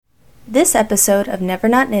This episode of Never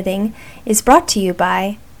Not Knitting is brought to you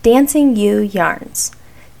by Dancing You Yarns.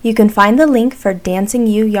 You can find the link for Dancing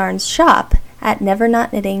You Yarns shop at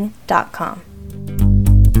nevernotknitting.com.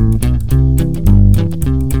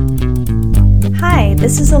 Hi,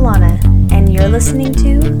 this is Alana, and you're listening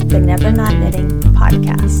to the Never Not Knitting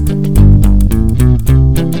podcast.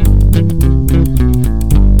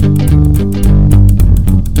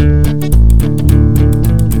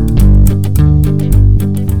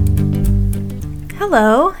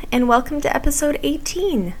 Hello, and welcome to episode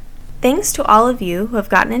 18. Thanks to all of you who have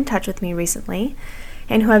gotten in touch with me recently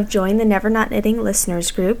and who have joined the Never Not Knitting listeners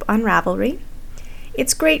group on Ravelry.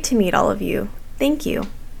 It's great to meet all of you. Thank you.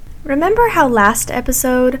 Remember how last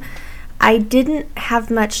episode I didn't have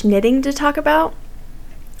much knitting to talk about?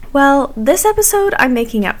 Well, this episode I'm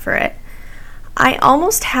making up for it. I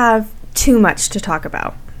almost have too much to talk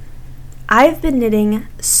about. I've been knitting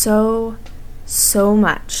so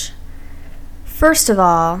much. First of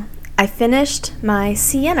all, I finished my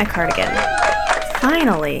Sienna cardigan.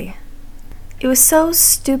 Finally. It was so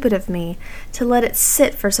stupid of me to let it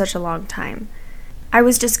sit for such a long time. I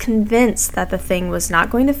was just convinced that the thing was not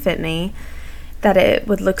going to fit me, that it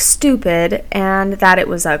would look stupid, and that it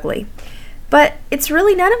was ugly. But it's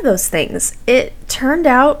really none of those things. It turned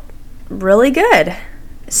out really good.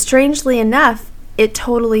 Strangely enough, it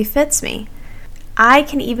totally fits me. I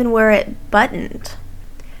can even wear it buttoned.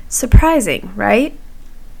 Surprising, right?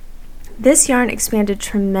 This yarn expanded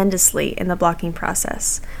tremendously in the blocking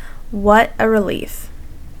process. What a relief.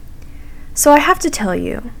 So I have to tell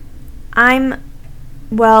you, I'm,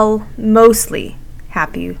 mostly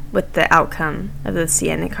happy with the outcome of the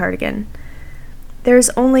Sienna cardigan. There's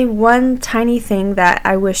only one tiny thing that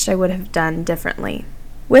I wished I would have done differently.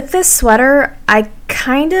 With this sweater, I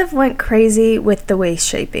kind of went crazy with the waist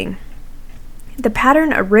shaping. The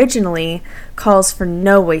pattern originally calls for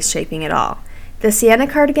no waist shaping at all. The Sienna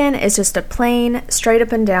cardigan is just a plain, straight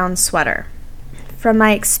up and down sweater. From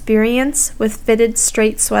my experience with fitted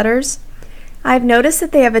straight sweaters, I've noticed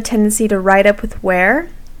that they have a tendency to ride up with wear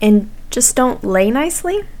and just don't lay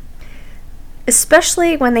nicely,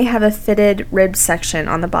 especially when they have a fitted rib section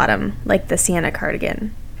on the bottom, like the Sienna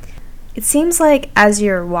cardigan. It seems like as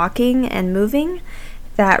you're walking and moving,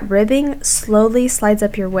 that ribbing slowly slides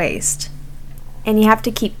up your waist, and you have to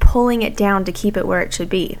keep pulling it down to keep it where it should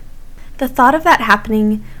be. The thought of that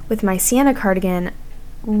happening with my Sienna cardigan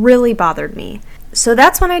really bothered me. So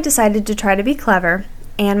that's when I decided to try to be clever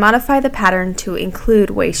and modify the pattern to include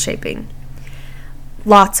waist shaping.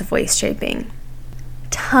 Lots of waist shaping.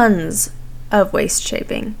 Tons of waist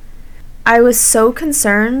shaping. I was so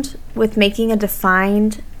concerned with making a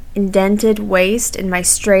defined, indented waist in my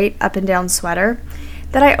straight up and down sweater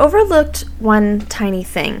that I overlooked one tiny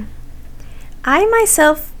thing. I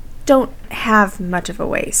myself don't have much of a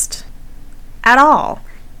waist. At all.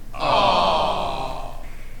 Aww.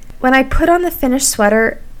 When I put on the finished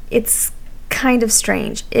sweater, it's kind of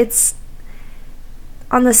strange. It's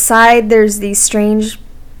on the side, there's these strange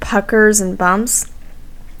puckers and bumps.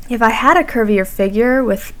 If I had a curvier figure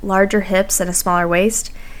with larger hips and a smaller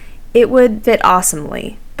waist, it would fit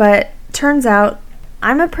awesomely. But turns out,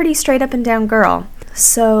 I'm a pretty straight up and down girl.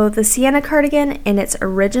 So the Sienna cardigan in its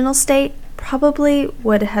original state probably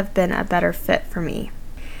would have been a better fit for me.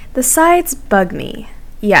 The sides bug me,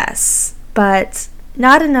 yes, but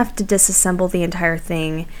not enough to disassemble the entire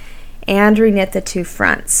thing and reknit the two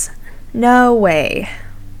fronts. No way.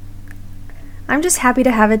 I'm just happy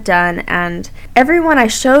to have it done, and everyone I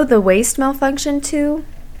show the waist malfunction to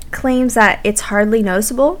claims that it's hardly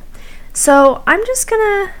noticeable, so I'm just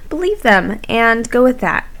gonna believe them and go with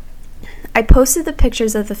that. I posted the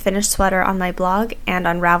pictures of the finished sweater on my blog and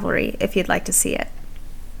on Ravelry if you'd like to see it.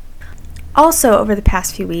 Also, over the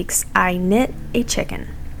past few weeks, I knit a chicken.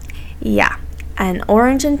 Yeah, an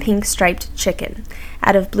orange and pink striped chicken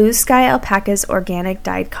out of Blue Sky Alpaca's organic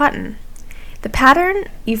dyed cotton. The pattern,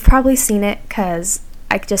 you've probably seen it because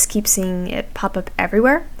I just keep seeing it pop up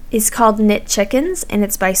everywhere, is called Knit Chickens, and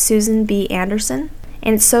it's by Susan B. Anderson,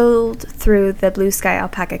 and it's sold through the Blue Sky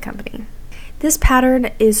Alpaca company. This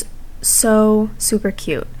pattern is so super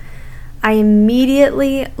cute. I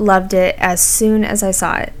immediately loved it as soon as I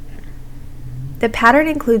saw it. The pattern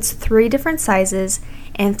includes 3 different sizes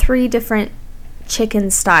and 3 different chicken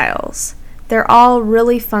styles. They're all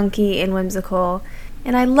really funky and whimsical,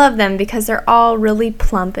 and I love them because they're all really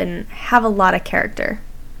plump and have a lot of character.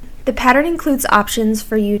 The pattern includes options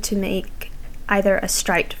for you to make either a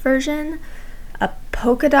striped version, a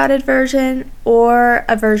polka dotted version, or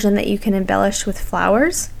a version that you can embellish with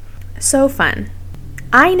flowers. So fun.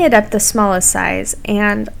 I knit up the smallest size,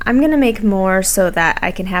 and I'm going to make more so that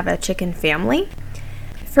I can have a chicken family.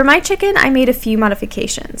 For my chicken, I made a few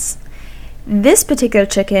modifications. This particular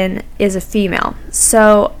chicken is a female,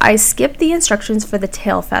 so I skipped the instructions for the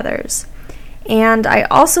tail feathers. And I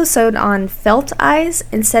also sewed on felt eyes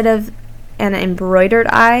instead of an embroidered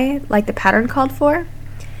eye like the pattern called for.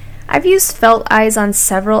 I've used felt eyes on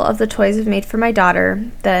several of the toys I've made for my daughter,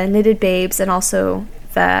 the knitted babes and also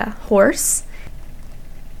the horse.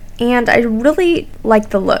 And I really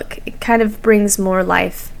like the look. It kind of brings more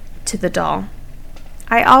life to the doll.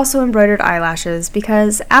 I also embroidered eyelashes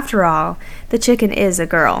because, after all, the chicken is a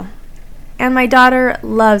girl. And my daughter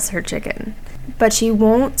loves her chicken, but she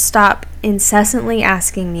won't stop incessantly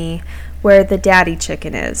asking me where the daddy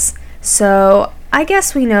chicken is. So I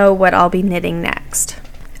guess we know what I'll be knitting next.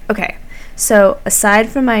 Okay, so aside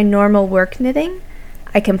from my normal work knitting,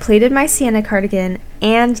 I completed my Sienna cardigan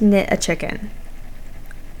and knit a chicken,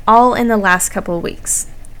 all in the last couple of weeks.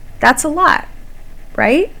 That's a lot,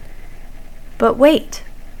 right? But wait,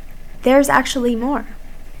 there's actually more.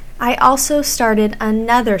 I also started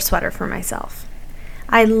another sweater for myself.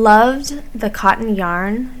 I loved the cotton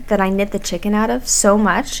yarn that I knit the chicken out of so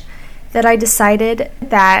much that I decided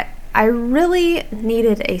that I really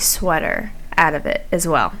needed a sweater out of it as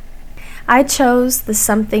well. I chose the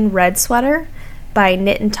Something Red sweater by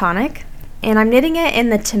Knit and Tonic, and I'm knitting it in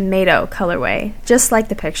the tomato colorway, just like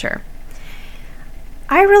the picture.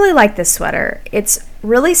 I really like this sweater. It's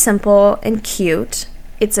really simple and cute.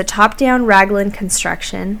 It's a top-down raglan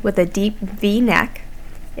construction with a deep V neck.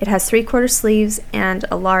 It has 3/4 sleeves and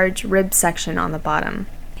a large rib section on the bottom.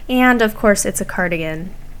 And of course it's a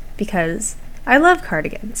cardigan because I love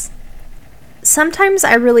cardigans. Sometimes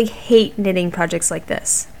I really hate knitting projects like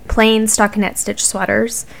this, plain stockinette stitch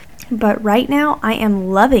sweaters, but right now I am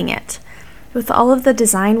loving it. With all of the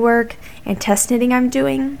design work and test knitting I'm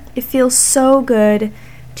doing, it feels so good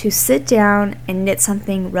to sit down and knit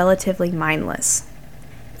something relatively mindless.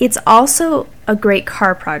 It's also a great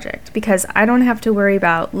car project because I don't have to worry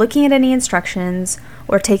about looking at any instructions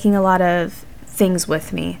or taking a lot of things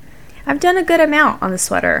with me. I've done a good amount on the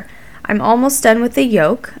sweater. I'm almost done with the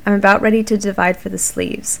yoke. I'm about ready to divide for the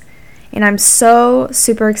sleeves. And I'm so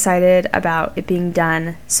super excited about it being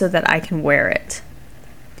done so that I can wear it.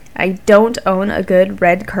 I don't own a good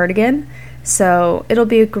red cardigan, so it'll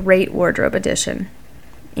be a great wardrobe addition.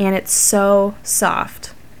 And it's so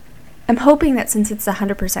soft. I'm hoping that since it's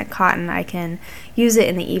 100% cotton, I can use it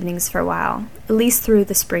in the evenings for a while, at least through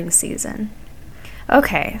the spring season.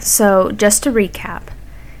 Okay, so just to recap,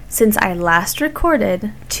 since I last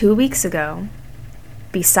recorded 2 weeks ago,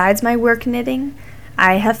 besides my work knitting,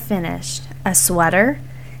 I have finished a sweater,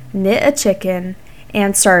 knit a chicken,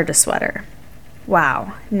 and started a sweater.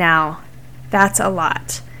 Wow, now that's a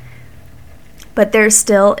lot. But there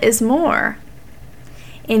still is more.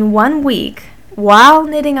 In 1 week, while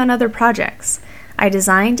knitting on other projects, I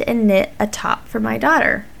designed and knit a top for my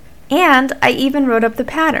daughter. And I even wrote up the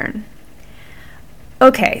pattern.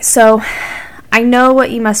 Okay, so I know what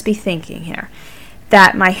you must be thinking here.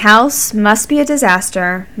 That my house must be a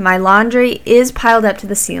disaster, my laundry is piled up to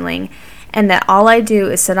the ceiling, and that all I do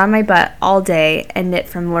is sit on my butt all day and knit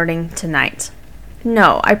from morning to night.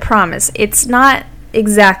 No, I promise, it's not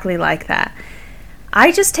exactly like that.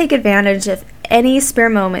 I just take advantage of any spare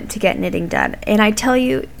moment to get knitting done, and I tell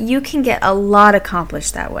you, you can get a lot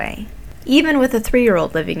accomplished that way, even with a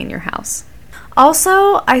 3-year-old living in your house.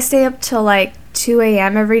 Also, I stay up till like 2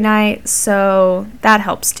 a.m. every night, so that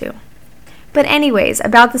helps too. But anyways,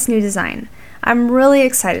 about this new design, I'm really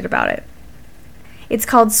excited about it. It's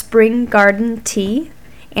called Spring Garden Tea,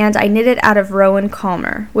 and I knit it out of Rowan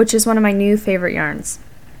Calmer, which is one of my new favorite yarns.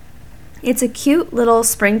 It's a cute little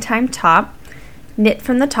springtime top, knit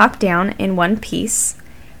from the top down in one piece,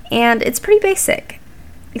 and it's pretty basic,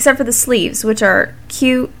 except for the sleeves, which are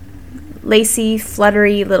cute, lacy,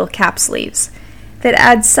 fluttery little cap sleeves that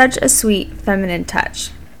add such a sweet feminine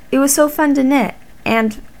touch. It was so fun to knit,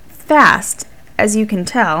 and fast, as you can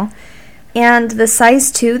tell, and the size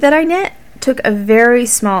 2 that I knit took a very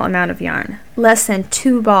small amount of yarn, less than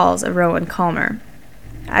 2 balls of Rowan Calmer.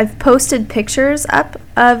 I've posted pictures up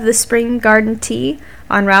of the Spring Garden Tea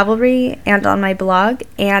on Ravelry and on my blog,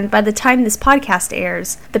 and by the time this podcast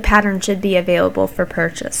airs, the pattern should be available for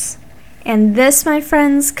purchase. And this, my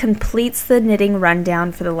friends, completes the knitting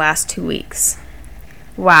rundown for the last 2 weeks.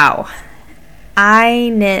 Wow, I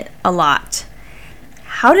knit a lot.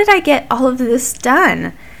 How did I get all of this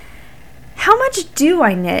done? How much do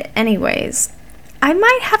I knit anyways? I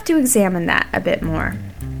might have to examine that a bit more.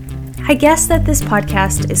 I guess that this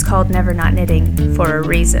podcast is called Never Not Knitting for a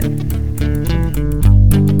reason.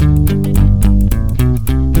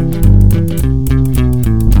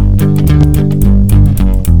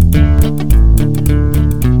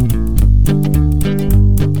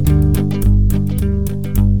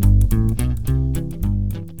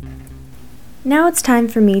 Now it's time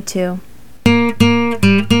for me to bring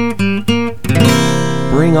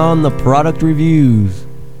on the product reviews.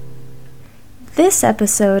 This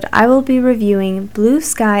episode, I will be reviewing Blue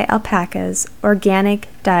Sky Alpaca's organic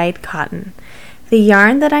dyed cotton, the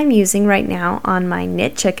yarn that I'm using right now on my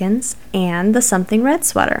knit chickens and the Something Red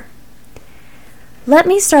sweater. Let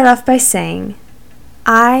me start off by saying,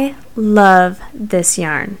 I love this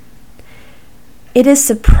yarn. It is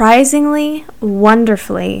surprisingly,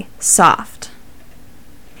 wonderfully soft.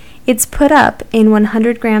 It's put up in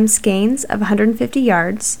 100 gram skeins of 150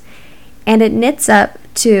 yards, and it knits up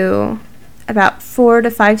to about 4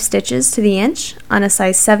 to 5 stitches to the inch on a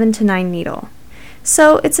size 7 to 9 needle.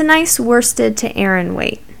 So it's a nice worsted to Aran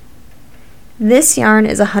weight. This yarn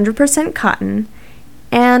is 100% cotton,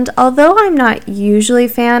 and although I'm not usually a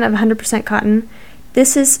fan of 100% cotton,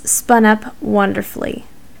 this is spun up wonderfully.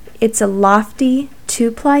 It's a lofty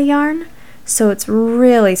 2-ply yarn, so it's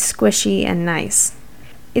really squishy and nice.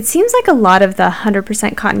 It seems like a lot of the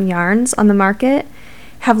 100% cotton yarns on the market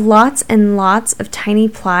have lots and lots of tiny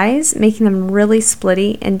plies, making them really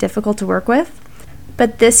splitty and difficult to work with.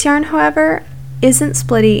 But this yarn, however, isn't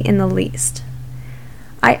splitty in the least.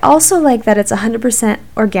 I also like that it's 100%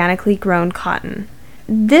 organically grown cotton.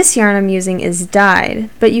 This yarn I'm using is dyed,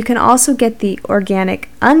 but you can also get the organic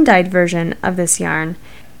undyed version of this yarn,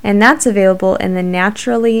 and that's available in the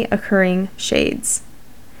naturally occurring shades.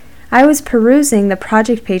 I was perusing the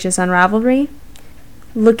project pages on Ravelry,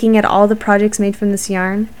 looking at all the projects made from this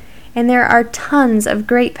yarn, and there are tons of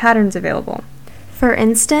great patterns available. For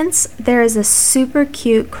instance, there is a super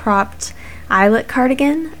cute cropped eyelet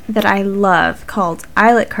cardigan that I love called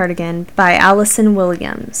Eyelet Cardigan by Allison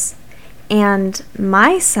Williams, and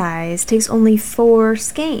my size takes only 4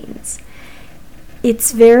 skeins.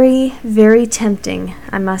 It's very, very tempting,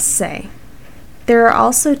 I must say. There are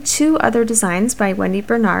also 2 other designs by Wendy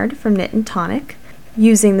Bernard from Knit and Tonic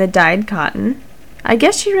using the dyed cotton. I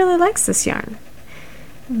guess she really likes this yarn.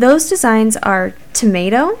 Those designs are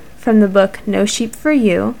Tomato from the book No Sheep for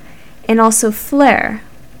You, and also Flare,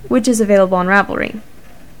 which is available on Ravelry.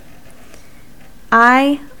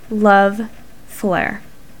 I love Flare.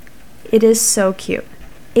 It is so cute.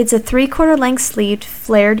 It's a 3/4 length sleeved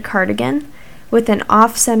flared cardigan with an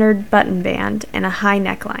off-centered button band and a high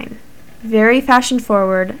neckline. Very fashion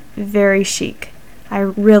forward, very chic. I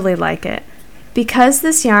really like it. Because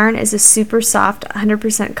this yarn is a super soft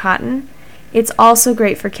 100% cotton, it's also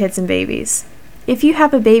great for kids and babies. If you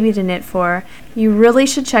have a baby to knit for, you really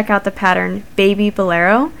should check out the pattern Baby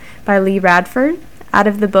Bolero by Lee Radford out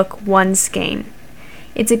of the book One Skein.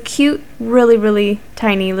 It's a cute, really, really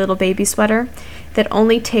tiny little baby sweater that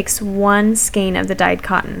only takes 1 skein of the dyed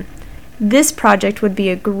cotton. This project would be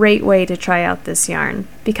a great way to try out this yarn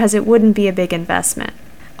because it wouldn't be a big investment.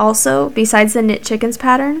 Also, besides the Knit Chickens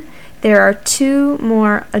pattern, there are 2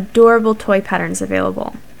 more adorable toy patterns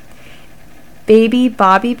available. Baby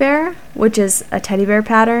Bobby Bear, which is a teddy bear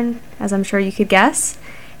pattern, as I'm sure you could guess,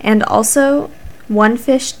 and also One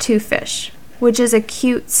Fish, Two Fish, which is a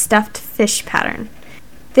cute stuffed fish pattern.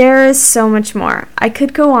 There is so much more. I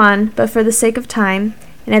could go on, but for the sake of time,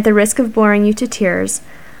 and at the risk of boring you to tears,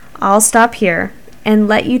 I'll stop here and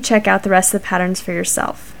let you check out the rest of the patterns for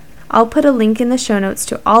yourself. I'll put a link in the show notes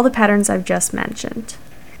to all the patterns I've just mentioned.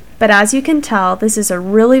 But as you can tell, this is a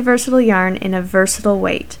really versatile yarn in a versatile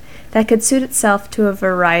weight that could suit itself to a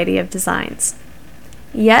variety of designs.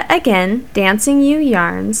 Yet again, Dancing You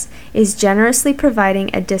Yarns is generously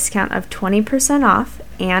providing a discount of 20% off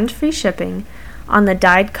and free shipping on the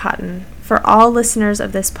dyed cotton for all listeners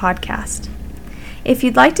of this podcast. If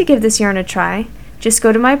you'd like to give this yarn a try, just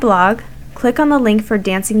go to my blog, click on the link for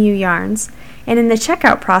Dancing You Yarns, and in the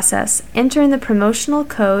checkout process, enter in the promotional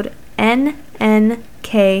code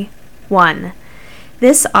NNK1.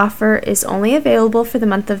 This offer is only available for the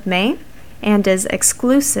month of May and is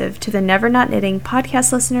exclusive to the Never Not Knitting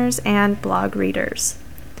podcast listeners and blog readers.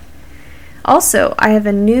 Also, I have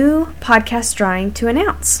a new podcast drawing to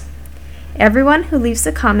announce. Everyone who leaves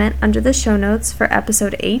a comment under the show notes for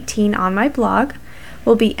episode 18 on my blog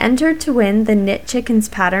will be entered to win the Knit Chickens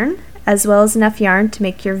pattern, as well as enough yarn to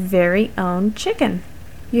make your very own chicken.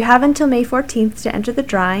 You have until May 14th to enter the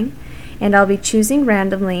drawing, and I'll be choosing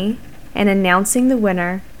randomly and announcing the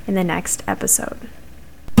winner in the next episode.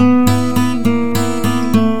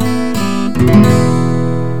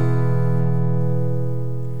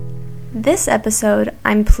 This episode,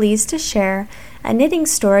 I'm pleased to share a knitting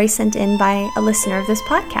story sent in by a listener of this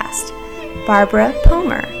podcast, Barbara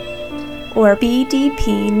Pomer, or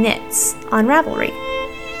BDP Knits on Ravelry.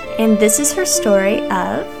 And this is her story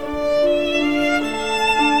of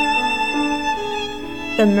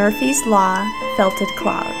the Murphy's Law Felted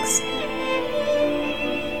Clogs.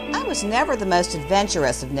 was never the most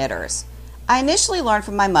adventurous of knitters. I initially learned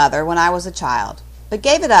from my mother when I was a child, but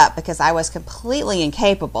gave it up because I was completely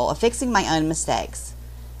incapable of fixing my own mistakes.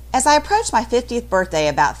 As I approached my 50th birthday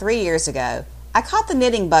about 3 years ago, I caught the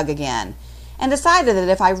knitting bug again and decided that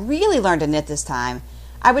if I really learned to knit this time,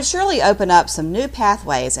 I would surely open up some new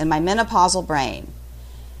pathways in my menopausal brain.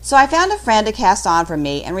 So I found a friend to cast on for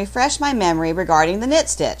me and refresh my memory regarding the knit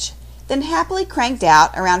stitch, then happily cranked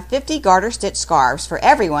out around 50 garter stitch scarves for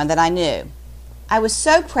everyone that I knew. I was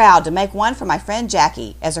so proud to make one for my friend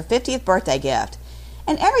Jackie as her 50th birthday gift,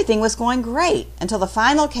 and everything was going great until the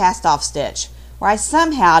final cast-off stitch, where I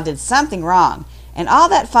somehow did something wrong, and all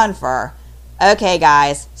that fun fur. Okay,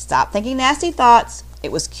 guys, stop thinking nasty thoughts.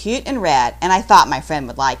 It was cute and red, and I thought my friend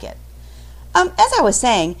would like it. As I was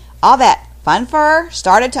saying, all that fun fur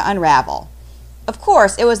started to unravel. Of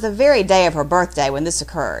course, it was the very day of her birthday when this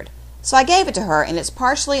occurred, so I gave it to her in its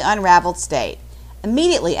partially unraveled state,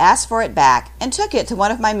 immediately asked for it back, and took it to one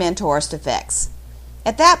of my mentors to fix.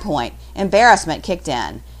 At that point, embarrassment kicked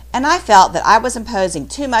in, and I felt that I was imposing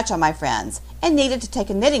too much on my friends and needed to take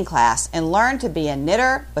a knitting class and learn to be a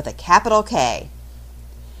knitter with a capital K.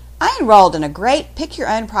 I enrolled in a great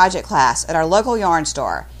pick-your-own project class at our local yarn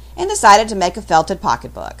store and decided to make a felted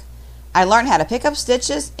pocketbook. I learned how to pick up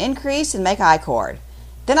stitches, increase, and make I-cord.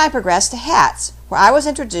 Then I progressed to hats, where I was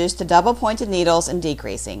introduced to double-pointed needles and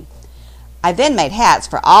decreasing. I then made hats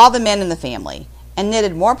for all the men in the family and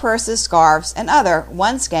knitted more purses, scarves, and other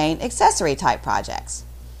one-skein accessory-type projects.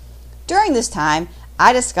 During this time,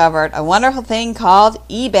 I discovered a wonderful thing called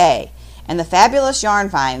eBay and the fabulous yarn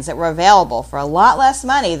finds that were available for a lot less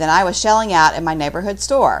money than I was shelling out in my neighborhood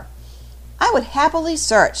store. I would happily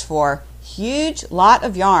search for huge lot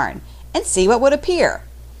of yarn and see what would appear.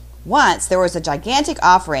 Once there was a gigantic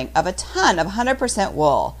offering of a ton of 100%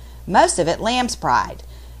 wool, most of it lamb's pride,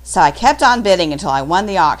 so I kept on bidding until I won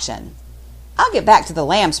the auction. I'll get back to the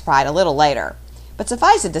lamb's pride a little later, but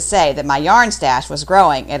suffice it to say that my yarn stash was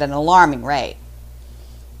growing at an alarming rate.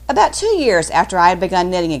 About 2 years after I had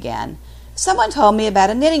begun knitting again, someone told me about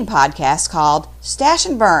a knitting podcast called Stash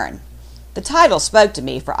and Burn. The title spoke to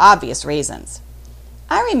me for obvious reasons.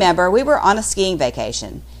 I remember we were on a skiing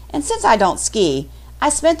vacation, and since I don't ski, I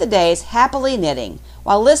spent the days happily knitting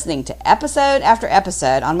while listening to episode after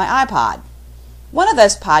episode on my iPod. One of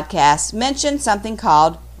those podcasts mentioned something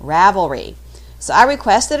called Ravelry, so I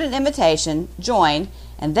requested an invitation, joined,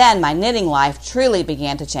 and then my knitting life truly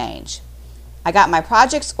began to change. I got my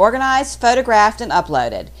projects organized, photographed, and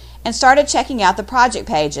uploaded, and started checking out the project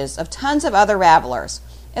pages of tons of other Ravelers,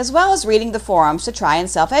 as well as reading the forums to try and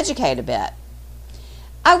self-educate a bit.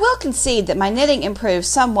 I will concede that my knitting improved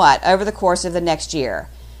somewhat over the course of the next year,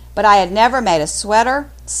 but I had never made a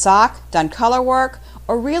sweater, sock, done color work,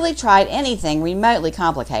 or really tried anything remotely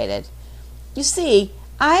complicated. You see,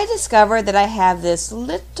 I discovered that I have this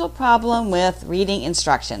little problem with reading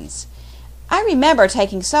instructions. I remember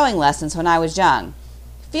taking sewing lessons when I was young,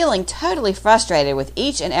 feeling totally frustrated with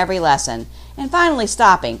each and every lesson, and finally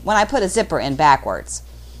stopping when I put a zipper in backwards.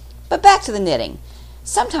 But back to the knitting.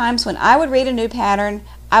 Sometimes when I would read a new pattern,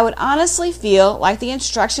 I would honestly feel like the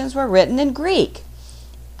instructions were written in Greek.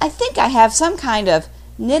 I think I have some kind of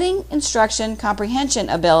knitting instruction comprehension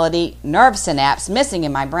ability nerve synapse missing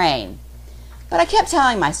in my brain. But I kept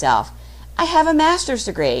telling myself, I have a master's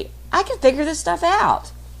degree. I can figure this stuff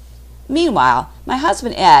out. Meanwhile, my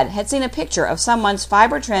husband Ed had seen a picture of someone's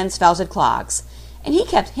Fiber Trends felted clogs, and he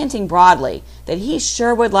kept hinting broadly that he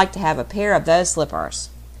sure would like to have a pair of those slippers.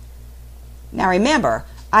 Now remember,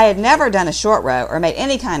 I had never done a short row or made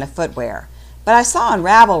any kind of footwear, but I saw on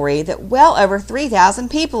Ravelry that well over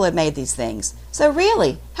 3,000 people had made these things, so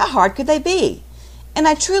really, how hard could they be? And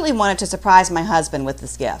I truly wanted to surprise my husband with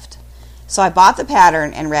this gift. So I bought the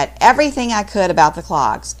pattern and read everything I could about the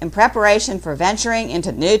clogs in preparation for venturing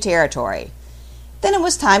into new territory. Then it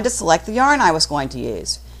was time to select the yarn I was going to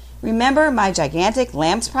use. Remember my gigantic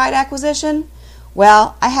lamb's pride acquisition?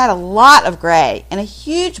 Well, I had a lot of gray and a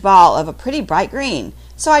huge ball of a pretty bright green,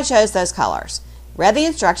 so I chose those colors, read the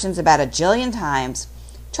instructions about a jillion times,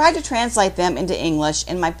 tried to translate them into English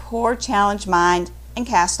in my poor challenged mind, and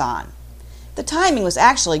cast on. The timing was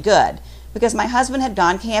actually good, because my husband had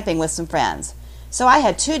gone camping with some friends, so I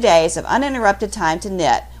had 2 days of uninterrupted time to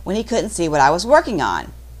knit when he couldn't see what I was working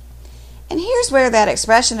on. And here's where that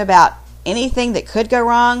expression about anything that could go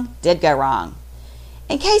wrong did go wrong.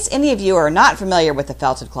 In case any of you are not familiar with the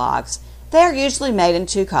felted clogs, they are usually made in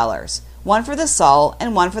 2 colors, one for the sole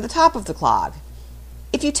and one for the top of the clog.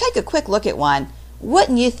 If you take a quick look at one,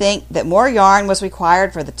 wouldn't you think that more yarn was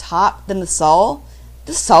required for the top than the sole?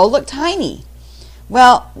 The sole looked tiny.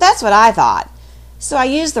 Well, that's what I thought. So I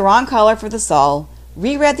used the wrong color for the sole,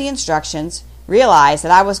 reread the instructions, realized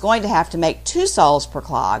that I was going to have to make 2 soles per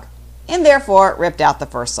clog, and therefore ripped out the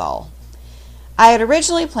first sole. I had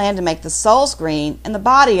originally planned to make the soles green and the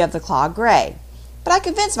body of the clog gray, but I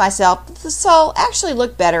convinced myself that the sole actually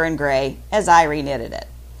looked better in gray as I reknitted it.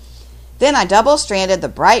 Then I double-stranded the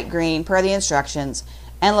bright green per the instructions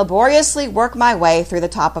and laboriously worked my way through the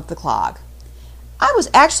top of the clog. I was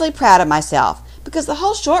actually proud of myself because the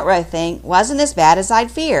whole short row thing wasn't as bad as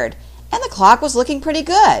I'd feared, and the clog was looking pretty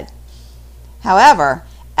good. However,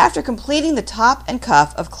 after completing the top and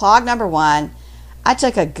cuff of clog number 1, I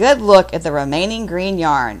took a good look at the remaining green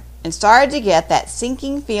yarn and started to get that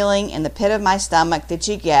sinking feeling in the pit of my stomach that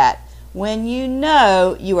you get when you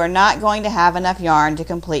know you are not going to have enough yarn to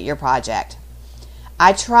complete your project.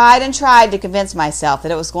 I tried and tried to convince myself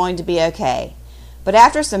that it was going to be okay, but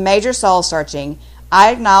after some major soul searching,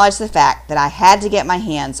 I acknowledged the fact that I had to get my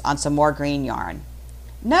hands on some more green yarn.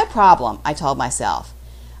 No problem, I told myself.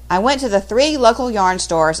 I went to the 3 local yarn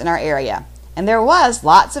stores in our area, and there was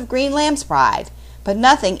lots of green lamb's pride, but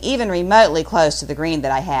nothing even remotely close to the green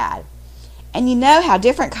that I had. And you know how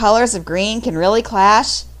different colors of green can really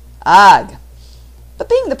clash? Ugh! But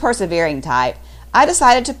being the persevering type, I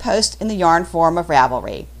decided to post in the yarn forum of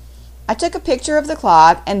Ravelry. I took a picture of the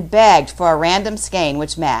clog and begged for a random skein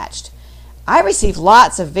which matched. I received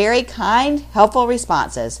lots of very kind, helpful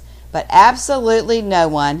responses, but absolutely no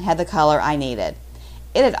one had the color I needed.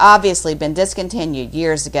 It had obviously been discontinued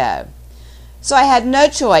years ago. So I had no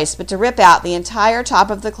choice but to rip out the entire top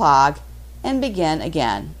of the clog and begin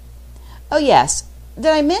again. Oh yes, did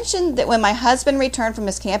I mention that when my husband returned from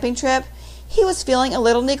his camping trip, he was feeling a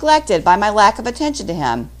little neglected by my lack of attention to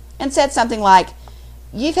him and said something like,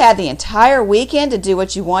 "You've had the entire weekend to do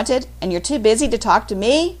what you wanted and you're too busy to talk to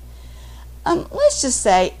me?" Let's just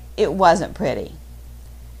say it wasn't pretty.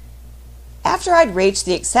 After I'd reached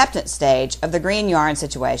the acceptance stage of the green yarn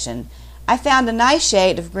situation, I found a nice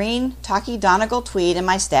shade of green Taki Donegal tweed in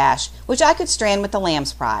my stash, which I could strand with the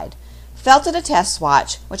lamb's pride, felted a test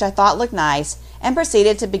swatch, which I thought looked nice, and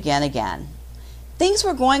proceeded to begin again. Things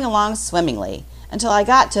were going along swimmingly until I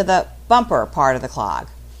got to the bumper part of the clog.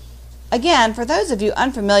 Again, for those of you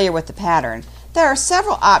unfamiliar with the pattern, there are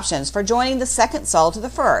several options for joining the second sole to the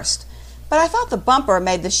first, but I thought the bumper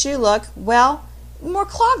made the shoe look, well, more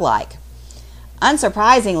clog-like.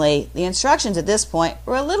 Unsurprisingly, the instructions at this point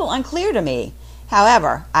were a little unclear to me.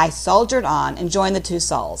 However, I soldiered on and joined the 2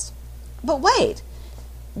 soles. But wait,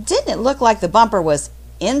 didn't it look like the bumper was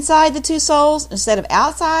inside the 2 soles instead of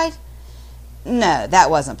outside? No, that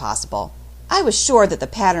wasn't possible. I was sure that the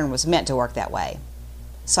pattern was meant to work that way.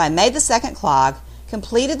 So I made the second clog,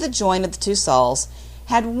 completed the join of the 2 soles,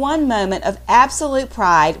 had one moment of absolute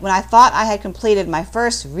pride when I thought I had completed my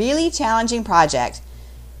first really challenging project,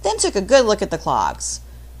 then took a good look at the clogs.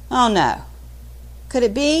 Oh no. Could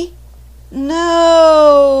it be?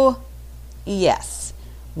 No. Yes.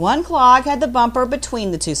 One clog had the bumper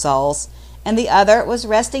between the 2 soles, and the other was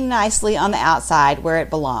resting nicely on the outside where it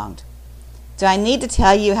belonged. Do I need to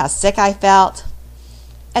tell you how sick I felt?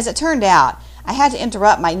 As it turned out, I had to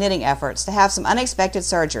interrupt my knitting efforts to have some unexpected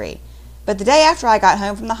surgery, but the day after I got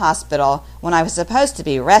home from the hospital, when I was supposed to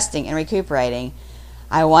be resting and recuperating,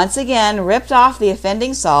 I once again ripped off the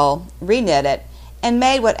offending sole, reknit it, and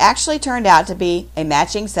made what actually turned out to be a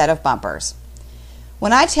matching set of bumpers.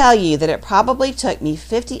 When I tell you that it probably took me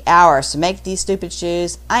 50 hours to make these stupid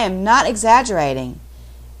shoes, I am not exaggerating.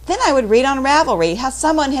 Then I would read on Ravelry how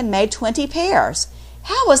someone had made 20 pairs.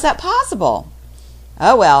 How was that possible?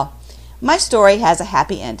 Oh well, my story has a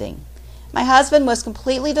happy ending. My husband was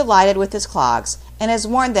completely delighted with his clogs and has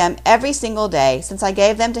worn them every single day since I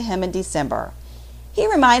gave them to him in December. He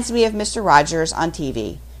reminds me of Mr. Rogers on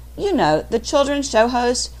TV. You know, the children's show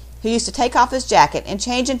host who used to take off his jacket and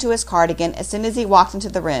change into his cardigan as soon as he walked into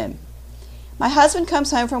the room. My husband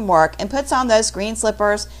comes home from work and puts on those green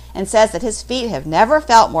slippers and says that his feet have never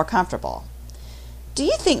felt more comfortable. Do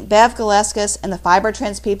you think Bev Gillespie and the Fiber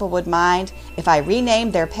Trends people would mind if I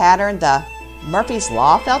renamed their pattern the Murphy's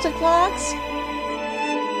Law Felted Clogs?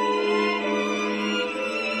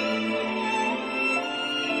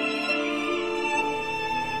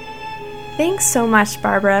 Thanks so much,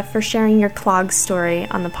 Barbara, for sharing your clog story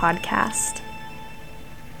on the podcast.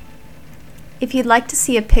 If you'd like to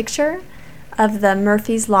see a picture of the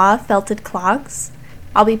Murphy's Law felted clogs,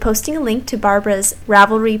 I'll be posting a link to Barbara's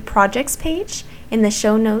Ravelry projects page in the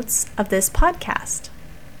show notes of this podcast.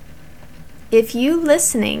 If you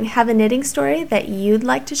listening have a knitting story that you'd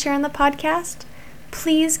like to share on the podcast,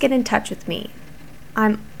 please get in touch with me.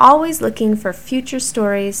 I'm always looking for future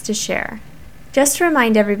stories to share. Just to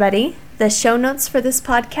remind everybody, the show notes for this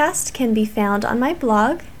podcast can be found on my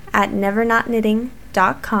blog at nevernotknitting.com.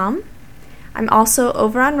 nevernotknitting.com. I'm also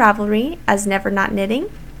over on Ravelry as Never Not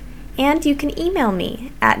Knitting, and you can email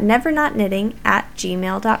me at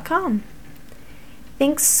nevernotknitting@gmail.com.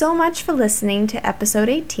 Thanks so much for listening to episode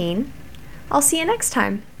 18. I'll see you next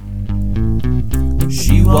time.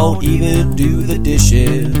 She won't even do the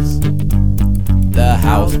dishes. The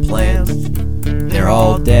house plants, they're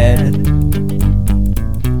all dead.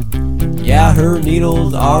 Yeah, her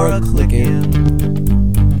needles are a-clicking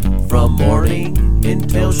from morning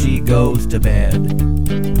until she goes to bed.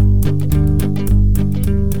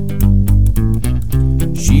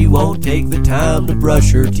 She won't take the time to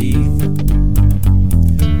brush her teeth.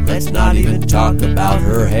 Let's not even talk about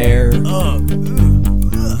her hair.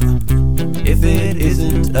 If it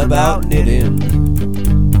isn't about knitting,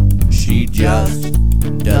 she just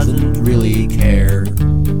doesn't really care.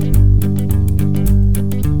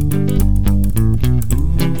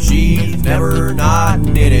 She's never not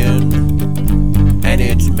knitting, and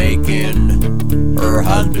it's making her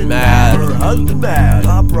husband mad.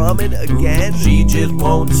 Bob Ramen again? She just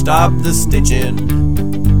won't stop the stitching,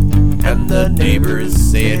 and the neighbors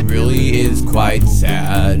say it really is quite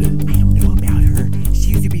sad. I don't know about her. She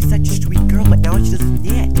used to be such a sweet girl, but now she doesn't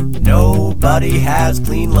knit. Nobody has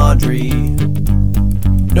clean laundry.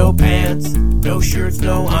 No pants, no shirts,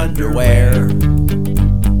 no underwear.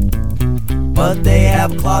 But they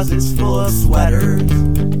have closets full of sweaters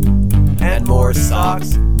and more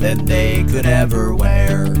socks than they could ever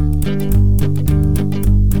wear.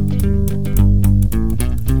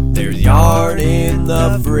 There's yarn in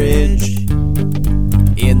the fridge,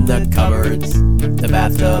 in the cupboards, the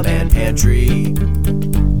bathtub and pantry.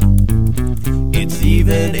 It's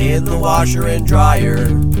even in the washer and dryer.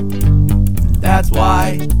 That's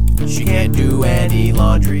why she can't do any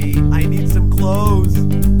laundry. I need some clothes.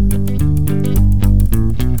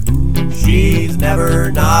 She's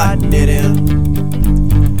never not knitting,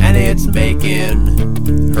 and it's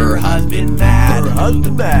making her husband mad.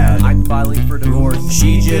 I'm filing for divorce.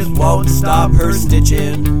 She just won't stop her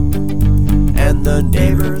stitching, and the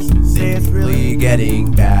neighbors say it's really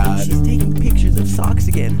getting bad. She's taking pictures of socks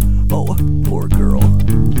again. Oh, poor girl.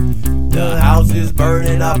 The house is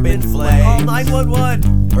burning up in Call flames.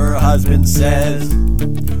 911. Her husband says,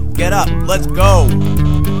 "Get up, let's go."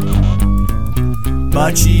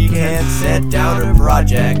 But she can't set down her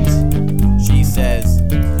project. She says,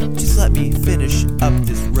 Just let me finish up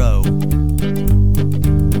this row.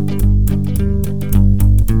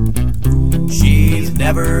 she's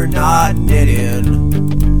never not knitting,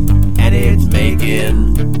 and it's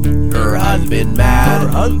making her husband mad.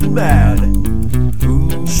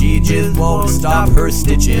 She just won't stop her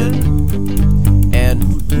stitching,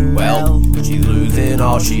 and, well, she's losing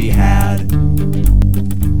all she had.